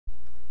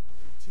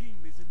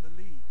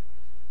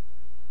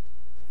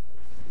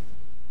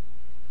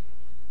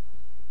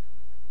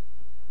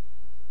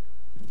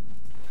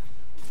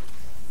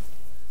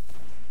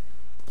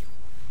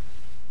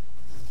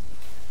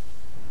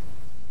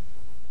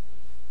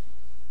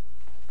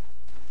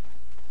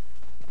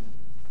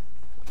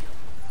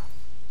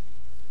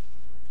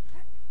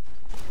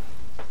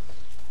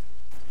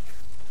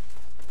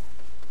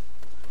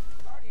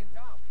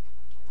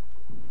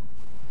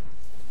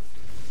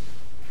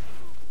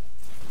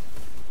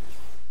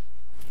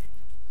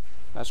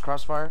That's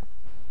Crossfire.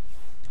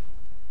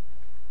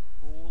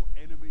 All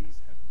enemies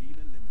have been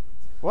eliminated.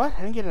 What?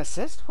 I didn't get an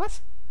assist?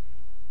 What?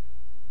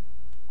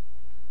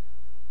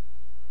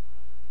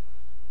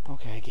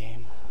 Okay,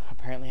 game.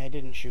 Apparently I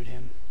didn't shoot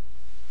him.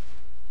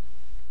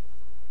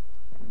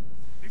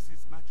 This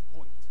is match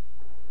point.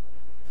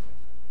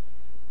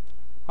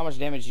 How much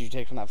damage did you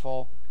take from that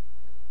fall?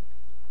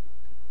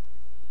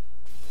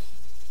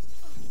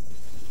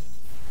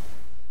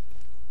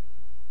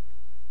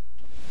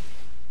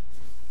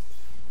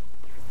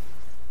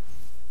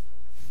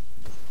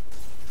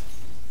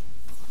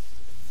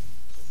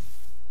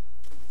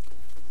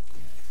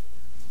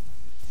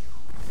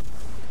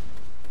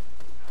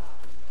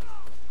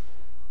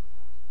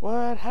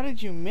 What? How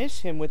did you miss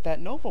him with that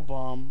Nova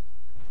Bomb?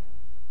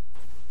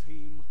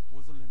 Team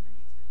was eliminated.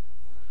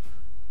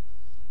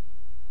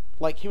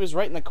 Like, he was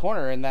right in the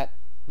corner and that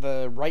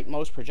the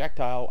rightmost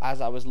projectile,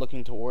 as I was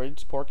looking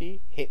towards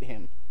Porky, hit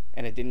him.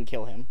 And it didn't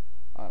kill him.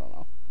 I don't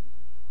know.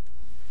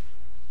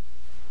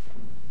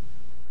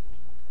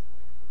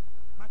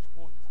 Match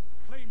point.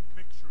 Claim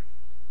victory.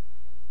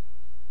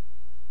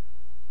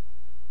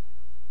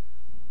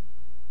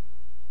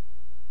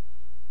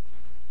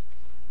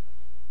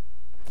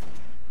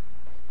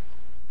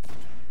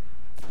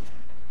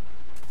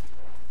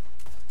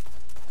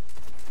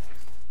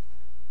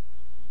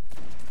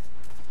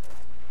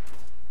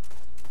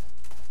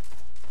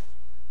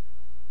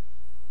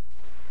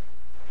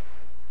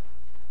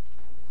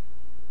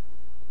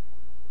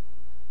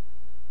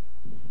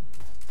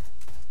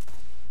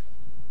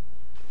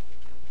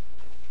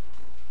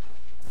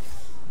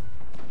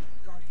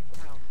 Guardian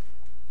down.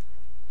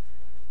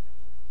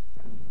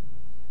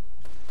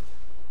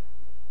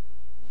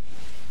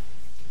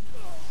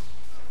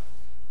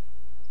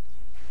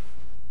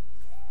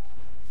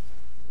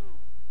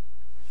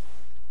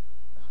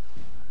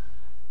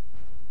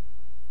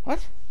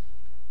 What?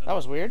 That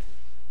was weird.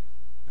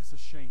 That's a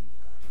shame.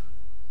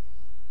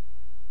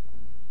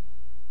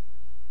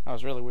 That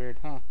was really weird,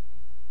 huh?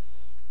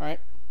 Alright,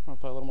 I'll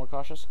play a little more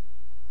cautious.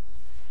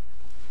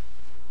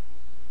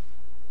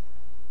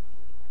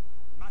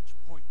 Match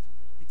point.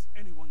 It's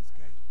anyone's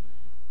game.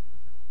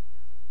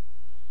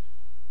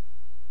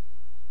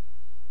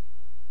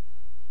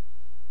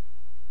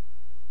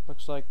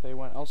 Looks like they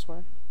went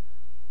elsewhere.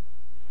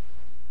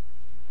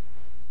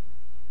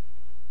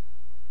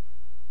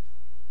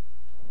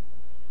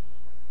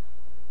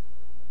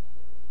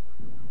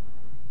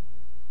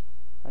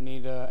 I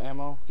need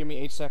ammo. Give me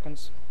 8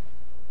 seconds.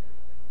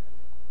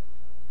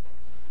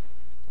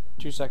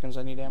 2 seconds,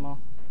 I need ammo.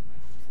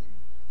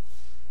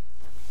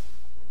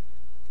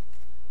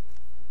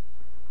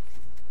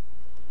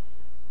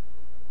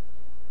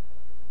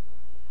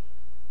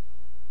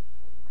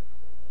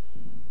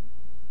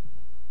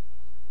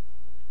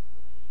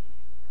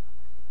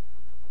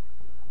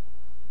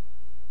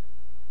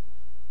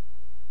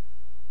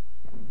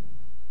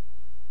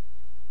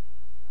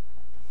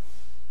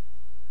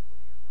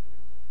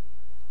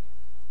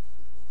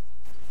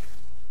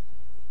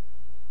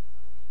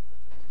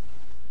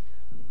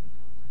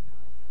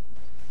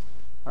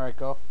 Alright,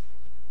 go.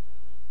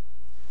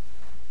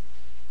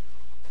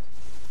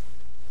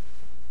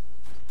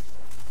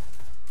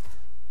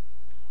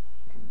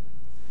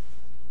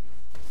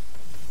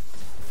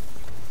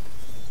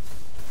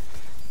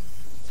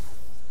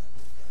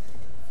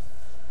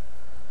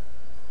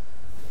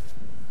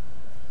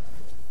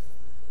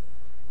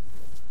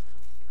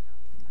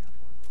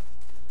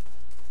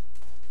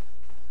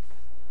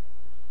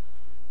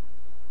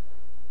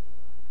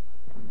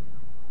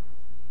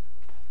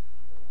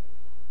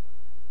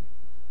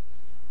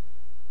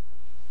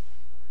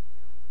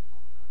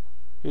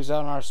 He's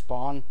out on our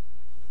spawn.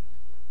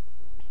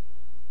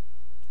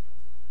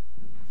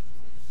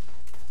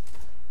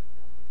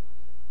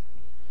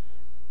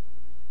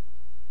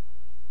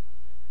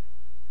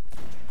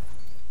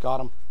 Got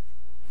him.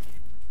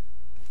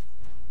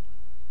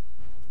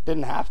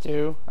 Didn't have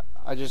to.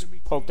 I just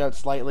poked out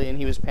slightly and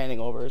he was panning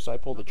over, so I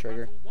pulled the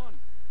trigger. Battle won.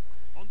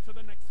 On to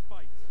the next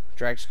fight.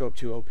 Drag scope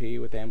 2 OP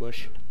with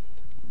ambush.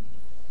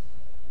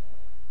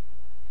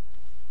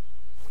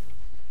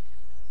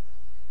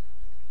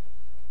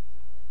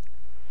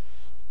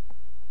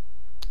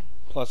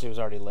 Plus he was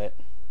already lit.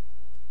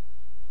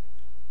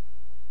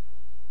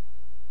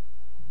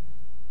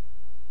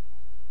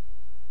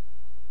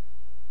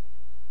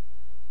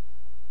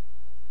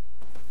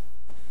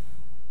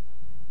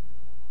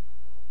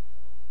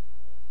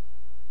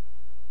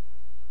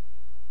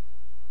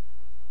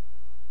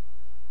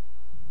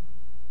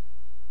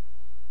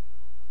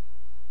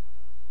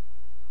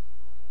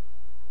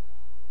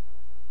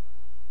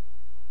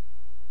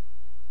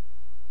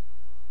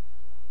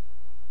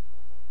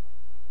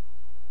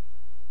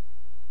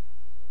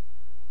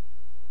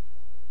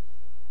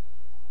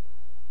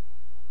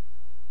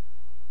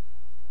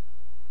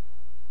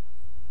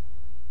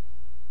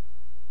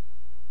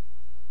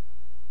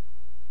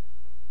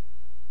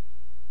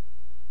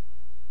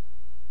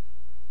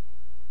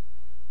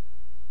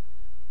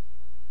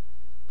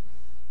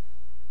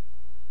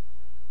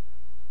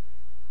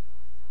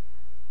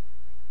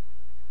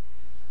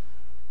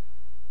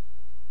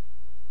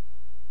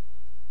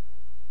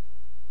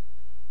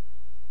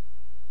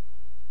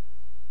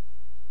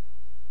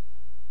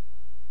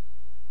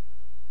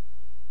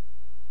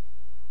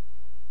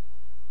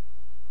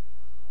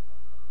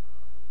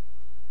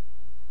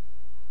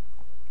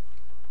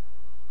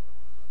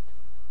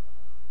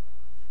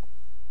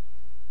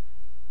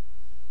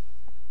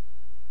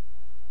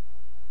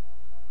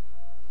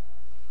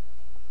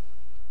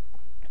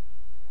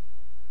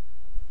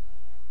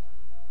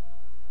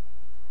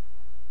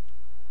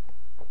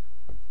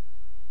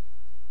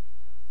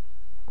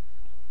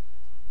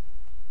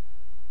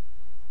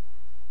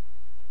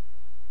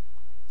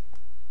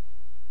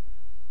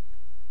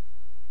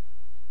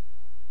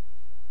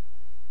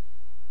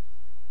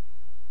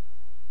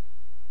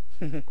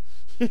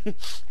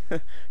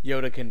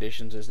 Yoda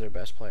Conditions is their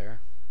best player.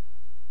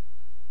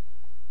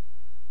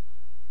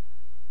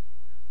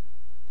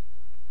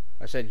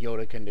 I said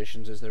Yoda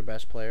Conditions is their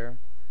best player.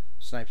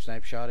 Snipe,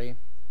 snipe, shotty.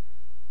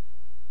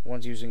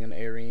 One's using an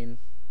Arene.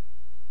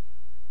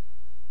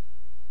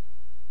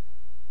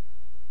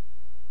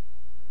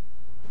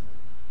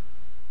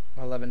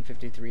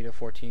 $11.53 to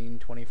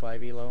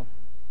 $14.25 elo.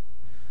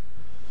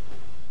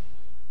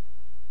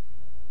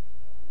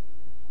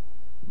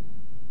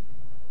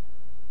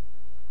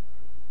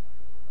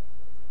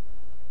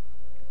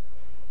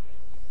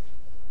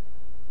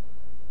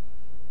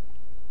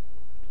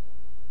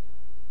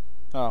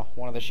 Oh,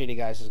 one of the shitty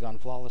guys has gone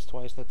flawless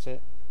twice, that's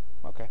it.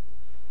 Okay.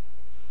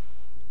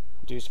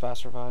 Deuce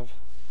fast revive.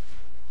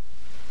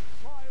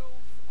 Trials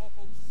of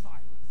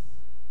Osiris.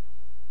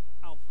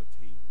 Alpha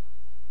Team.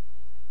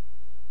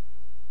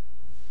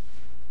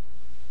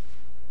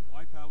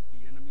 Wipe out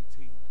the enemy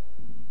team.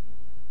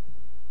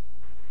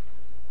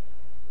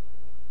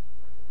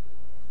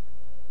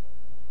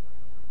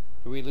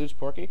 Did we lose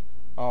Porky?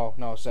 Oh,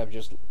 no, Seb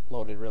just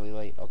loaded really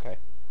late. Okay.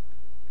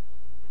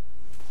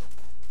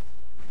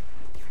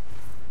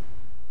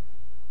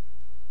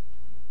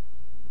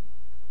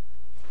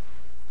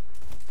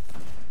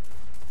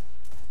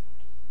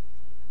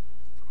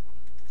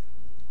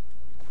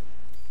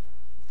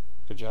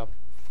 Good job.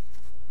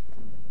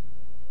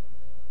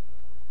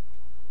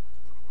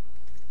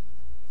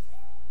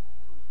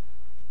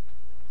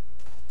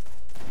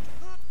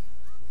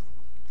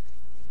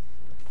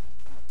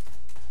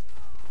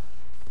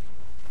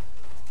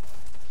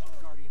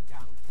 Guardian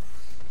down.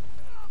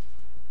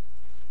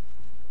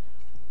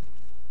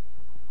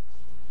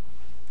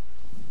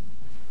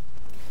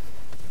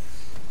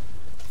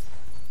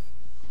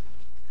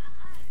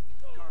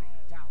 Guardian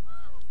down.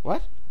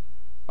 What?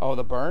 Oh,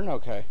 the burn?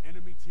 Okay.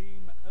 Enemy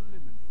team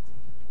eliminated.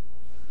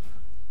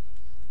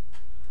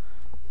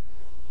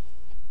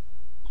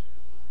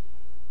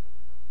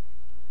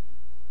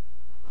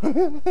 Your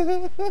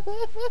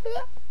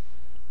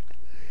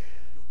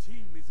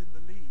team is in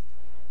the lead.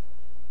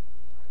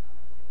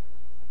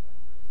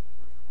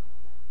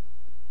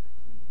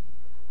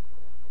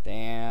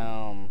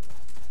 Damn.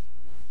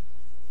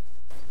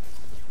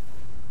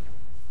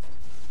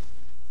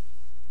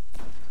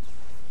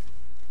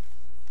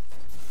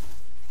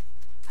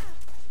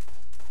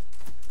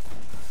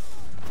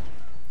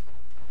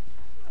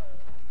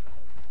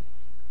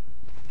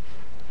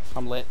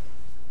 I'm lit.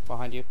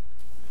 Behind you.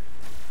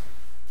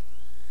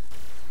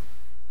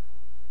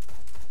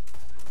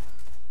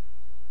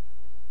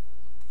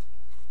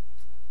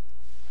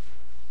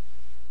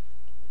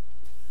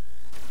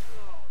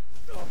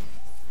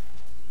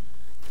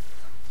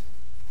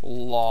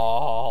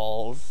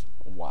 Lols.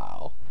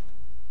 Wow.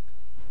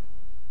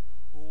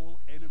 All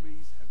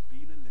enemies have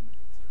been eliminated.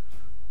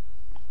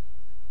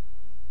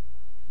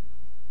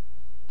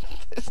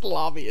 This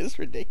lobby is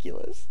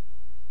ridiculous.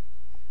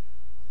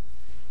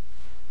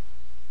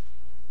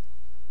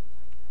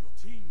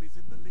 Your team is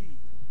in the lead.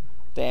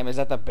 Damn, is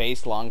that the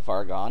base long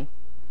far gone?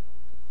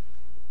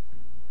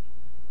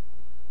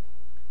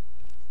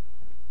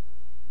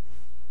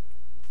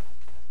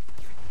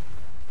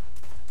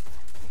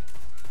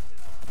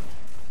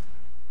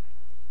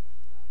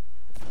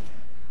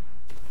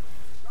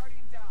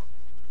 Guardian down.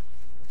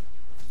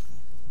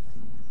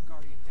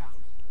 Guardian down.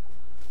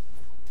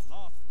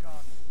 Last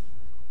Guardian.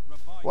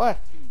 Revive What?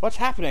 the team. What's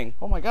happening?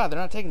 Oh my god, they're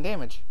not taking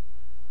damage.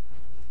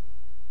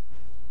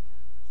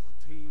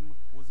 Your team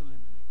was eliminated.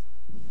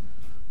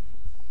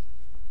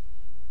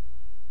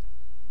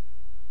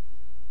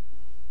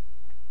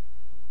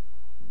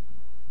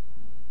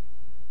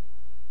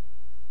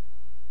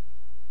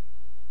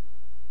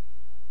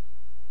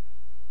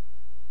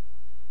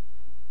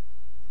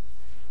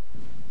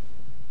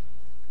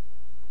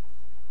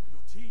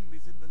 Your team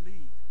is in the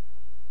lead.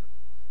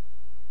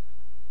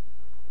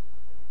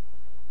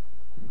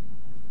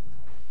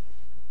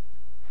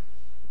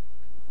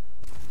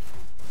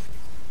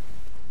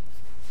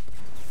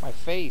 My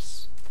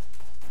face.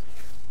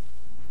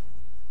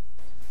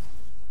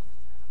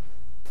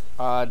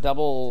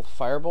 Double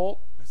firebolt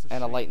That's a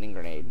and a shame. lightning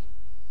grenade.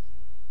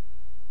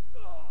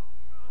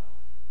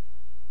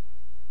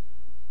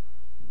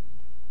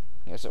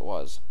 Yes, it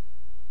was.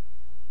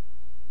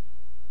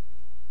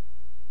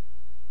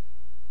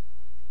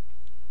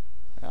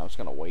 I'm just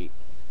gonna wait.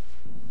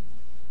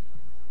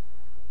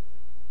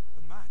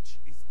 The match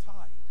is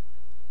tied.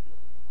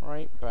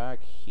 Right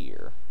back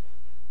here.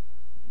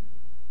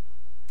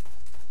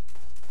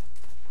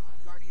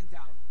 Guardian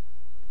down.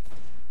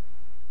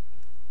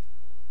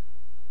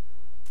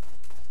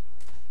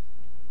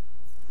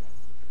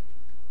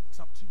 It's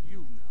up to you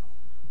now.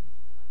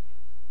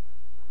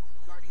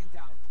 Guardian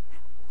down.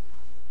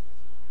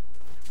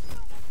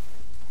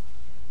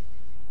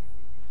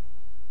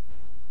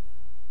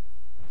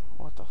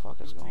 What the fuck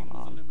is Your going team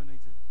was on? eliminated.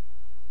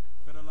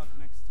 Better luck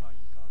next time,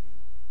 Guardian.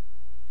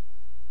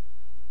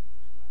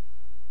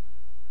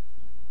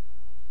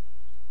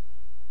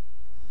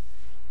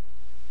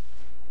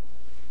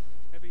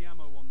 Heavy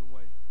ammo on the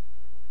way.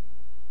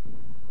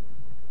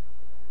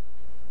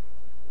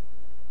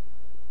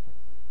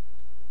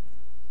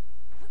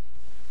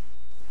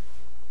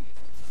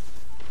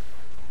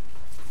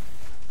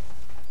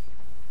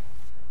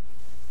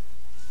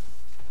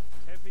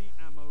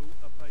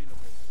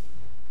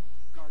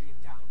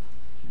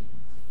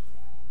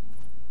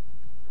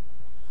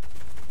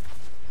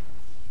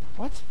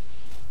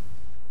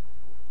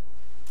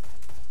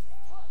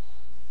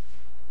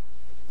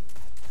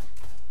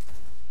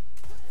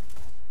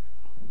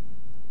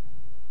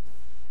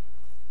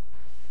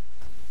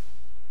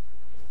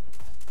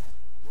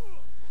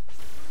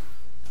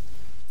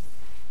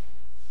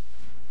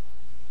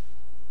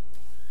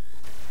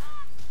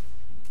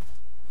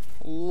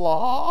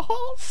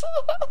 Loss.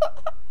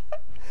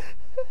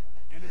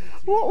 Enemy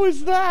team What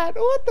was that?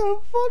 What the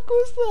fuck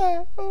was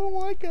that? Oh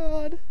my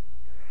god.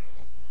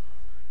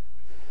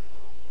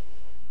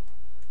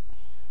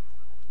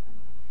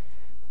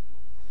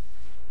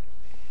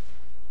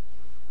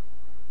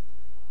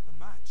 The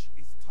match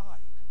is tied.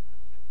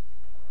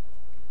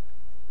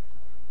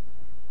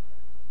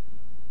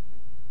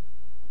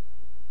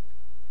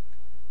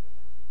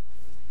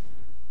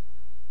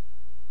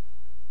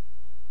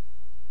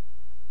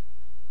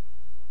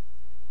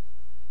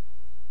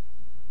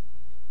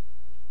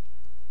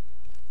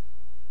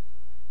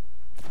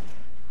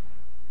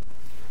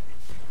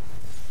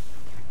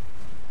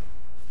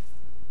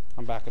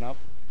 I'm backing up.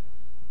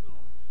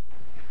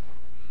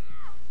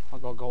 I'll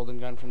go golden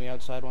gun from the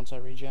outside once I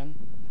regen.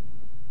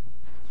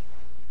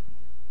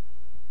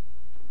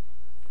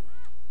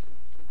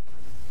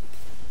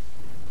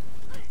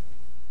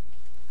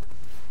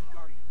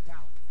 Guardian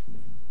down.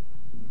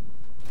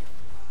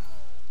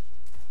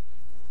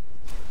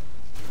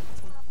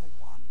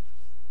 2-for-1.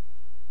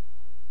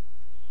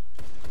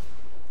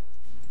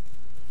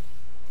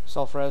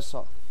 Self-res.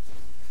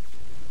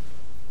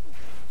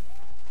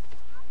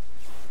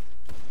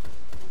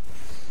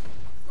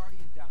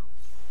 Guardian down.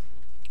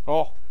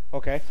 Oh,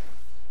 okay.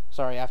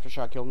 Sorry,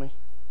 Aftershock killed me.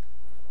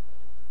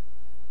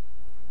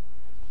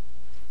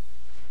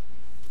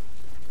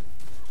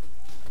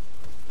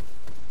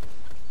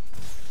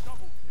 Double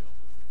kill.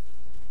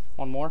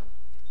 One more.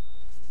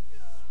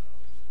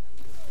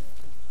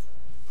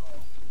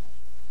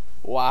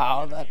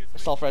 Wow, that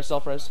self-res,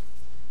 self-res.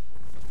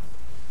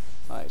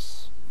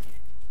 Nice.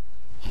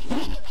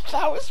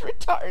 That was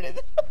retarded.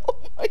 Oh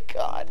my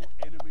god.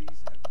 Enemies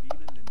have been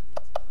eliminated.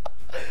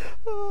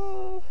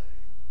 Oh.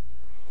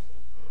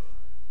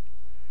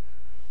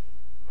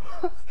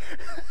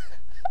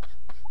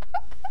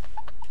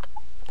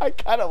 I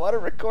kind of want to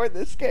record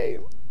this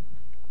game.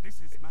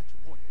 This is match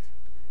point.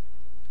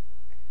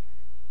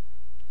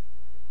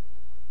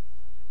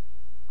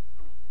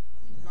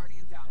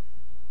 Guardian down.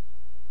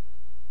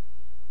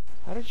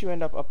 How did you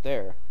end up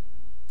there?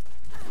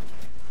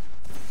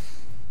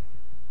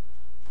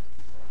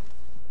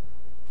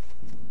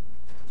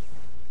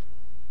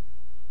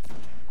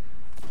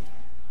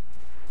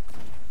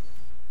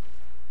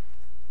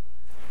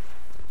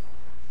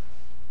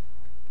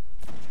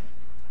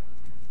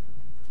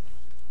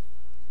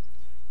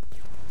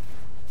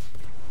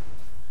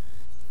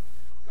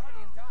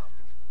 Guardian down.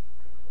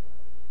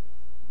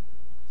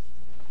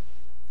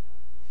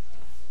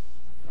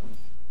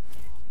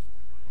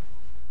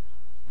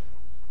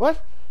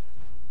 What?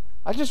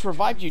 I just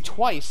revived you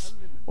twice.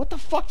 What the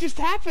fuck just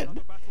happened?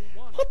 Another battle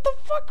won. What the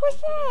fuck was On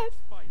to the that? next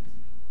fight.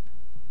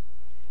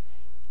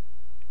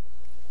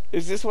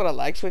 Is this what a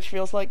lag switch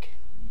feels like?